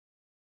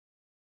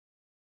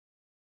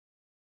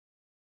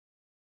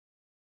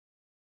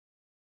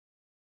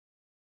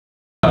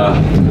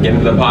Getting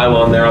to the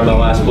pylon there on the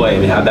last play. I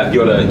mean, how'd that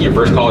feel to your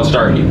first college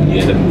start? You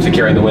ended up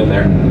securing the win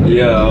there.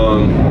 Yeah,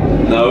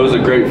 no, it was a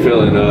great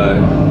feeling.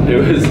 It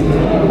was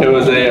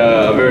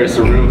a very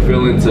surreal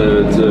feeling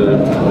to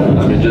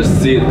I mean,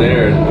 just see it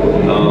there.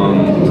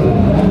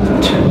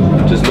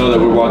 Just know that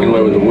we're walking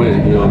away with a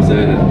win. You know what I'm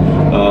saying?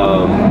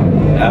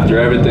 After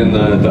everything,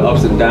 the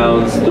ups and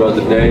downs throughout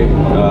the day,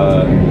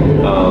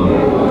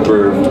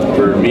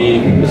 for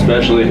me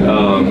especially,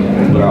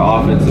 but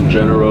our offense in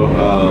general,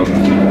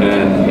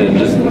 and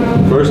just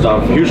first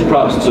off, huge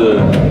props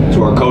to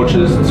our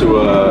coaches, to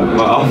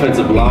my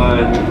offensive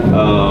line,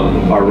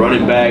 our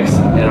running backs,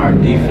 and our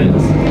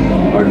defense.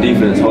 Our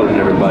defense holding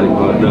everybody,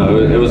 but no,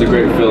 it was a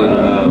great feeling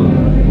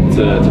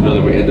to know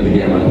that we ended the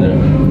game right there.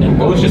 And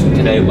what was just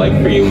today like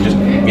for you? Just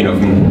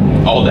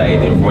from all day,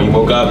 from when you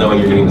woke up, knowing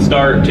you're getting the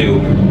start,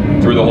 to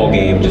through the whole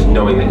game, just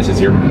knowing that this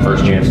is your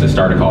first chance to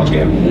start a college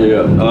game.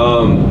 Yeah,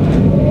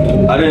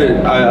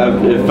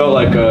 it felt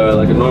like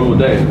a normal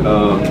day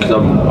because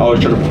I'm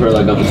always trying to prepare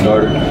like I'm a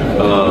starter.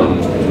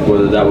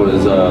 Whether that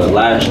was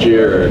last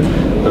year or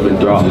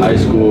throughout high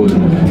school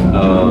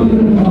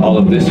and all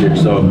of this year.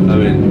 So I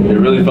mean, it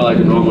really felt like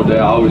a normal day.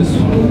 I always,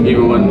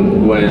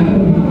 even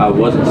when I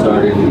wasn't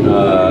starting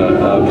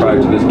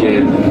prior to this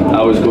game,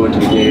 I was going to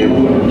the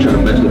game trying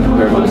to mentally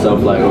prepare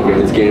myself. Like, okay,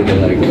 it's game day.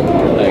 Like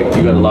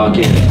you got to lock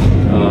in.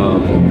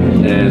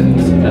 And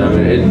I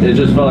mean, it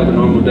just felt like a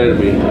normal day to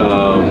me.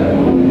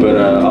 But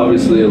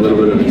obviously a little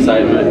bit of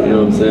excitement, you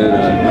know what I'm saying?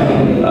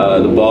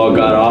 The ball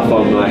got off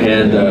on my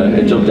hand.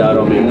 It jumped out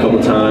on me a couple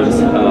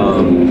times.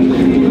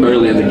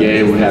 Early in the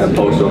game, we had a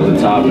post over the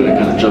top, and it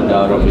kind of jumped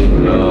out on me.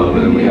 And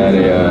then we had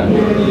a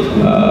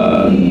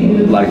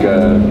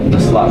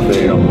slot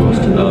fade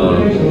almost,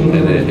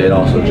 and it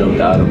also jumped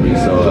out on me.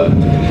 So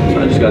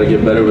I just got to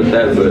get better with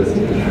that, but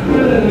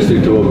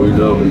stick to what we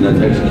know, and that's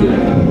executing.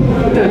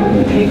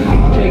 Jake,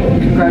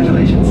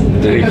 congratulations.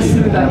 Take us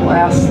through that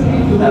last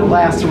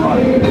run.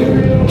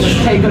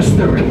 Just take us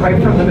through it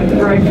right from the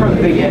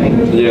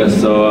beginning. Yeah.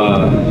 So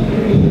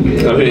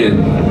I mean,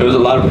 there was a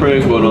lot of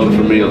praying going on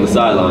for me on the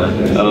sideline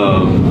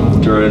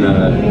during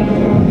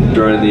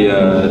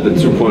the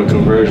 2-point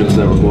conversions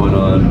that were going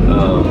on.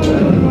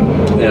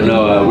 And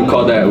we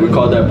called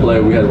that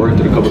play. We had worked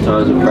it a couple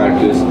times in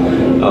practice.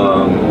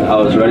 I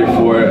was ready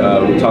for it.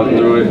 We talked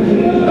through it,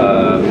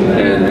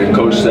 and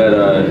coach said,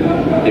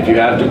 if you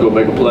have to, go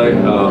make a play,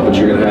 but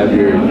you're gonna have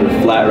your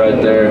flat right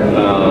there,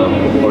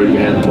 or you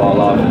can hand the ball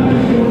off.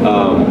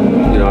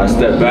 I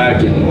stepped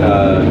back and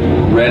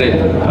read it,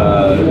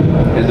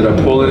 ended up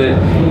pulling it,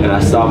 and I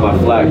saw my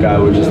flat guy,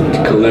 which is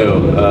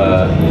Khalil,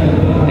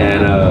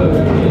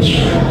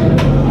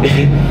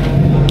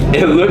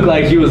 it looked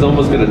like he was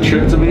almost gonna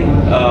trip to me,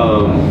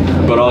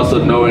 but also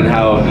knowing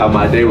how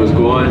my day was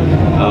going,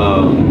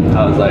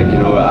 I was like,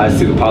 I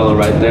see the pylon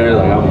right there,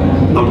 like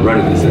I'm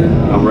running this in.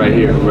 I'm right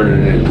here, I'm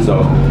running it in.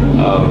 So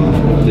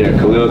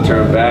Khalil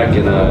turned back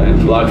and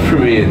blocked for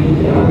me, and we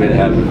made it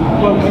happen.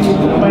 Well, when you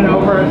went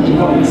over and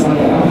what was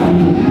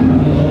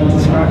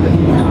describe it.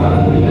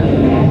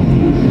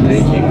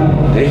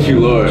 Thank you,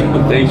 Lord.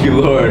 Thank you,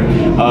 Lord,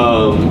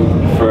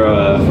 for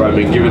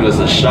giving us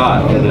a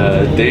shot, and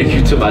thank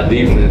you to my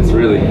defense,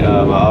 really,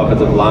 my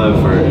offensive line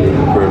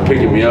for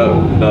picking me up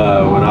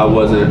when I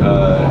wasn't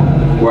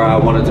where I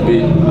wanted to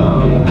be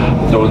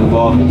throwing the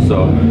ball.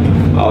 So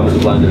my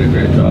offensive line did a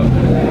great job.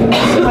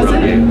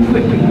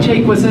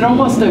 Jake, was it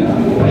almost I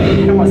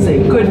don't want to say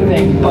a good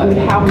thing, but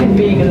how can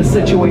being in a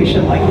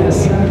situation like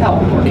this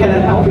help, or can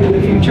it help in the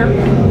future?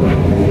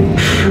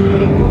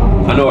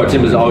 I know our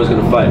team is always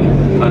going to fight.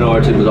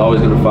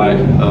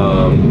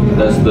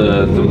 That's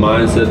the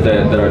mindset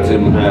that our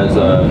team has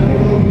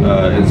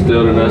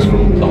instilled in us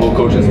from the whole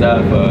coaching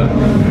staff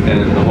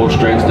and the whole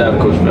strength staff,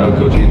 Coach Mel,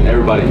 Coach Ethan,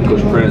 everybody,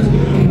 Coach Prince.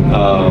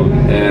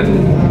 And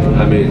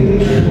I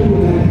mean,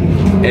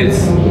 I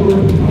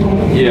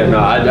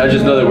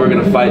just know that we're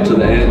going to fight to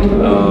the end,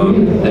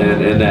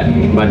 and that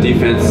my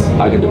defense,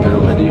 I can depend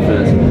on my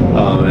defense.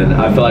 And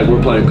I feel like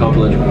we're playing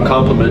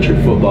complementary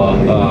football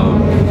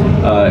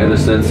in the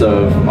sense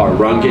of our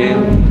run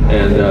game,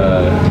 and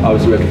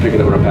obviously we have to pick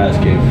it up in our pass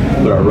game,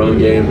 but our run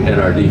game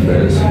and our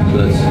defense. So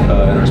that's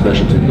and our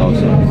special teams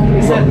also.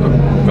 Is that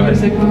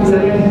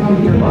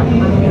your locker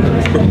room?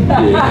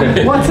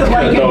 Yeah. What's it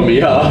like? Throw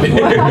me off.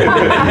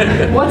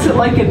 What's it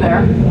like in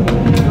there?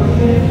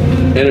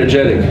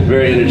 Energetic,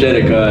 very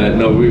energetic.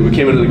 We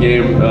came into the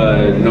game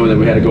knowing that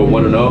we had to go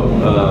 1-0,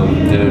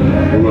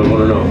 and we went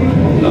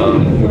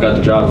 1-0. We got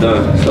the job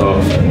done, so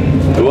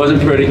it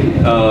wasn't pretty,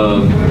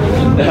 but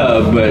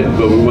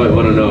we went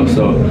 1-0.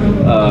 So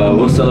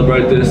we'll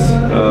celebrate this.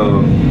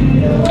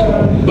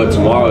 But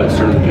tomorrow it's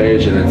turning the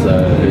page, and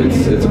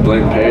it's a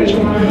blank page.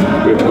 We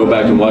have to go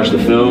back and watch the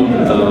film.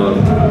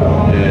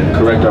 and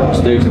correct our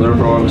mistakes, learn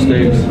from our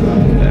mistakes,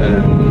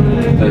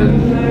 and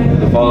then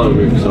the following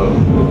week, so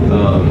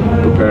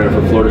preparing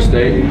for Florida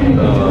State,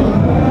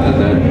 and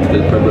then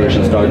the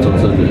preparation starts on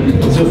Sunday.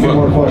 Let's do a few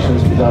more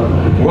questions.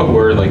 What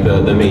were like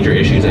the major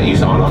issues that you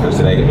saw on offense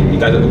today? I mean, you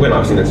guys had the win,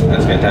 obviously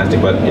that's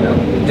fantastic, but you know,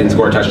 didn't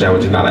score a touchdown,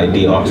 which is not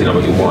ideal, obviously not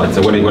what you want.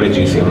 So what did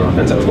you see on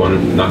offense that was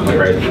going not quite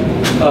right?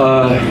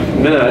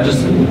 Man, I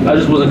just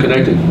wasn't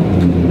connected.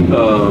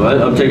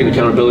 I'm taking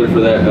accountability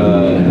for that,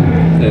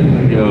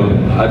 and you know,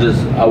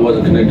 I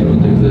wasn't connecting on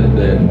things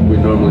that we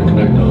normally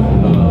connect on.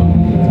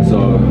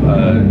 So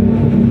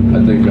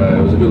I think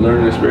it was a good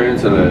learning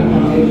experience and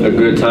a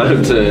good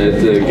time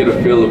to get a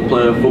feel of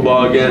playing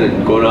football again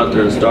and going out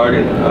there and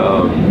starting.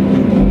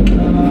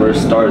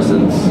 First start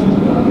since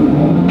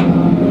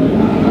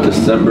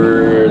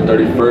December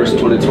 31st,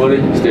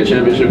 2020, state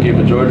championship game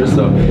in Georgia.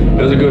 So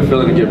it was a good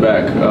feeling to get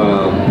back.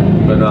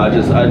 But no, I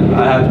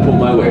had to pull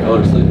my weight,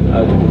 honestly. I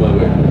had to pull my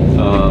weight.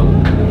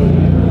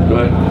 Go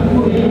ahead.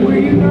 Were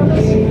you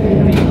nervous?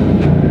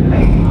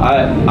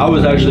 I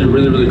was actually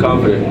really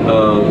confident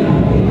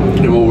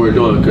in what we were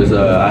doing because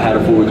I had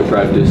a full week of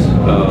practice.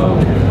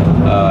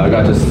 I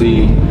got to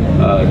see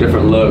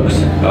different looks,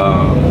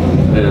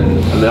 and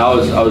I mean I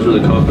was really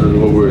confident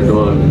in what we were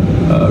doing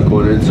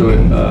going into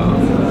it.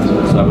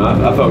 So I mean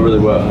I felt really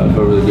well. I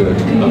felt really good.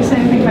 Did you say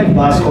anything about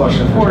Last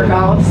question.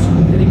 Gonzalez?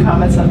 Any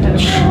comments on him?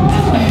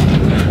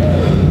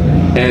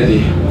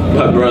 Andy,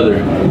 my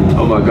brother.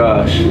 Oh my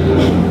gosh.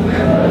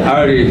 I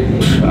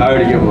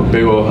already gave him a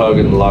big old hug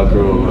in the locker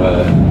room.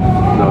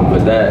 No,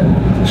 but that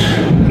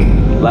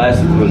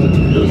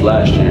it was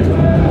last year.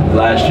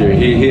 Last year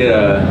he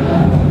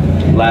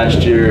had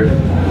last year.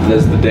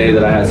 That's the day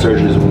that I had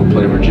surgeries when we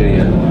played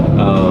Virginia.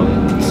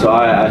 So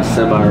I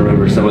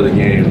semi-remember some of the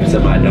game,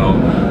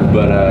 semi-don't.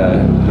 But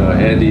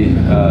Andy,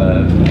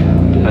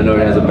 I know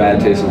he has a bad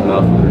taste in his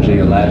mouth from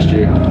Virginia last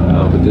year.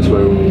 But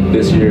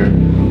this year,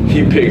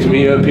 he picked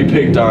me up. He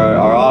picked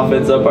our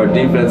offense up, our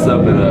defense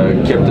up,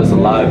 and kept us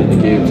alive in the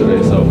game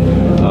today. So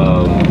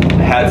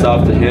hats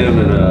off to him.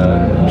 And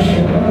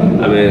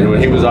I mean, when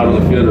he was out on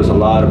the field, there was a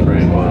lot of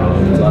praying going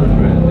on. There was a lot of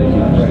praying.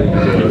 Thank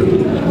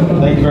you.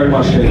 Thank you very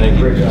much, Jake.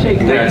 Great job. Jake,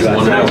 Thanks,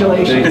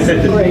 congratulations.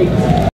 Thanks. Great.